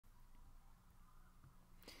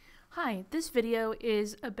Hi, this video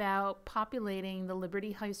is about populating the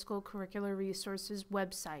Liberty High School Curricular Resources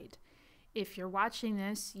website. If you're watching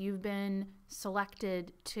this, you've been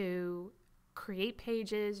selected to create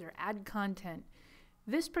pages or add content.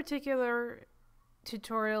 This particular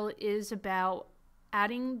tutorial is about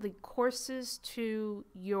adding the courses to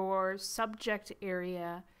your subject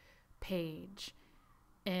area page,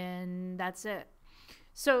 and that's it.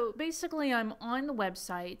 So basically I'm on the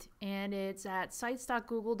website and it's at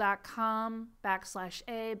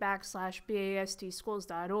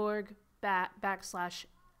sites.google.com/a/basdschools.org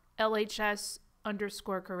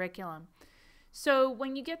 /LHS_curriculum. So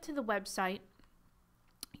when you get to the website,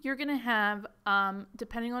 you're going to have,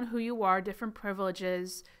 depending on who you are, different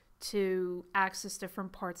privileges to access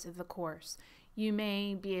different parts of the course. You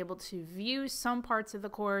may be able to view some parts of the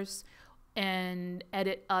course and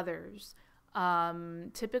edit others.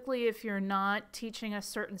 Typically, if you're not teaching a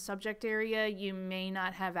certain subject area, you may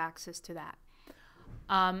not have access to that.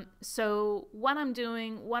 So what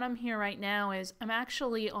I'm here right now is I'm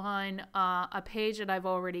actually on a page that I've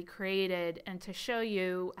already created, and to show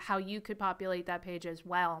you how you could populate that page as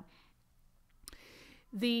well.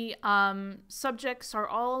 The subjects are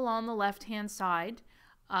all along the left-hand side.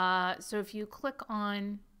 So if you click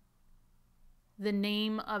on the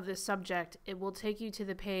name of the subject, it will take you to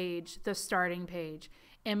the page, the starting page.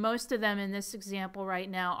 And most of them in this example right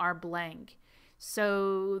now are blank.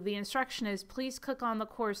 So the instruction is, please click on the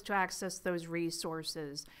course to access those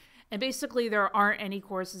resources. And basically there aren't any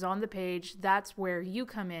courses on the page. That's where you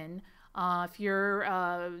come in. If you're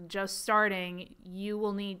just starting, you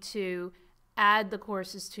will need to add the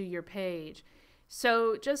courses to your page.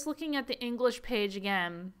 So just looking at the English page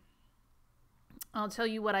again, I'll tell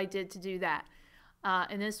you what I did to do that.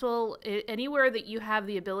 And this will, anywhere that you have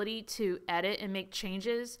the ability to edit and make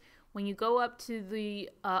changes, when you go up to the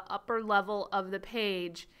upper level of the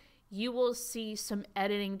page, you will see some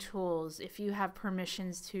editing tools if you have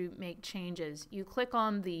permissions to make changes. You click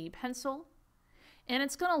on the pencil, and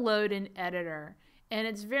it's going to load an editor. And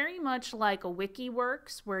it's very much like a wiki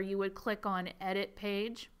works, where you would click on Edit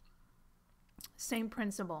Page. Same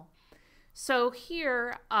principle. So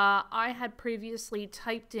here, I had previously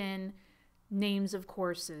typed in names of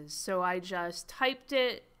courses. So I just typed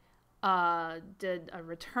it, did a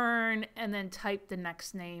return, and then typed the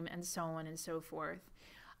next name, and so on and so forth.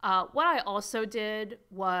 What I also did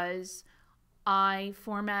was I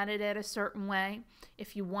formatted it a certain way.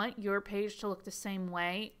 If you want your page to look the same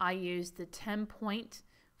way, I used the 10-point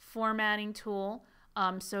formatting tool.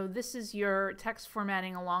 So this is your text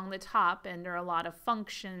formatting along the top, and there are a lot of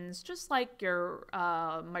functions, just like your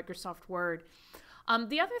Microsoft Word.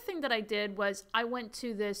 The other thing that I did was I went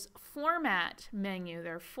to this format menu.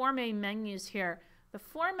 There are four main menus here. The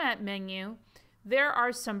format menu, there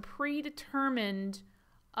are some predetermined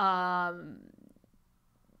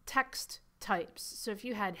text types. So if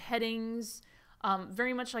you had headings,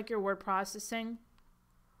 very much like your word processing,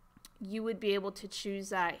 you would be able to choose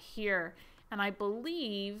that here. And I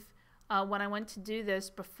believe when I went to do this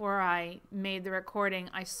before I made the recording,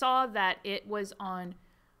 I saw that it was on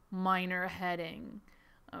minor heading.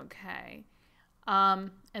 Okay.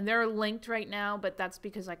 And they're linked right now, but that's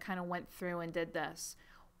because I kind of went through and did this.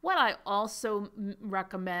 What I also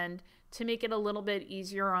recommend to make it a little bit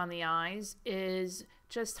easier on the eyes is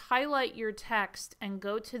just highlight your text and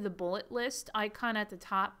go to the bullet list icon at the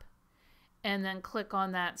top and then click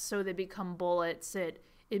on that so they become bullets. It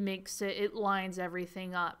lines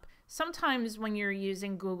everything up. Sometimes when you're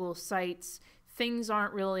using Google Sites, things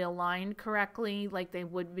aren't really aligned correctly like they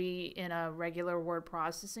would be in a regular word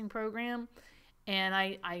processing program. And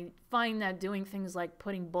I find that doing things like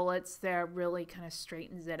putting bullets there really kind of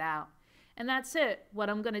straightens it out. And that's it. What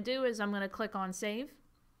I'm going to do is I'm going to click on Save.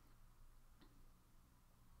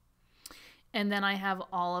 And then I have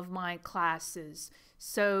all of my classes.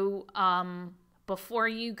 So before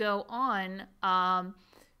you go on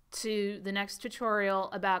to the next tutorial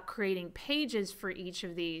about creating pages for each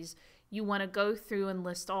of these, you want to go through and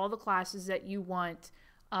list all the classes that you want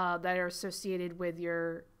that are associated with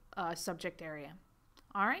your subject area.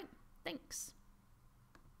 All right, thanks.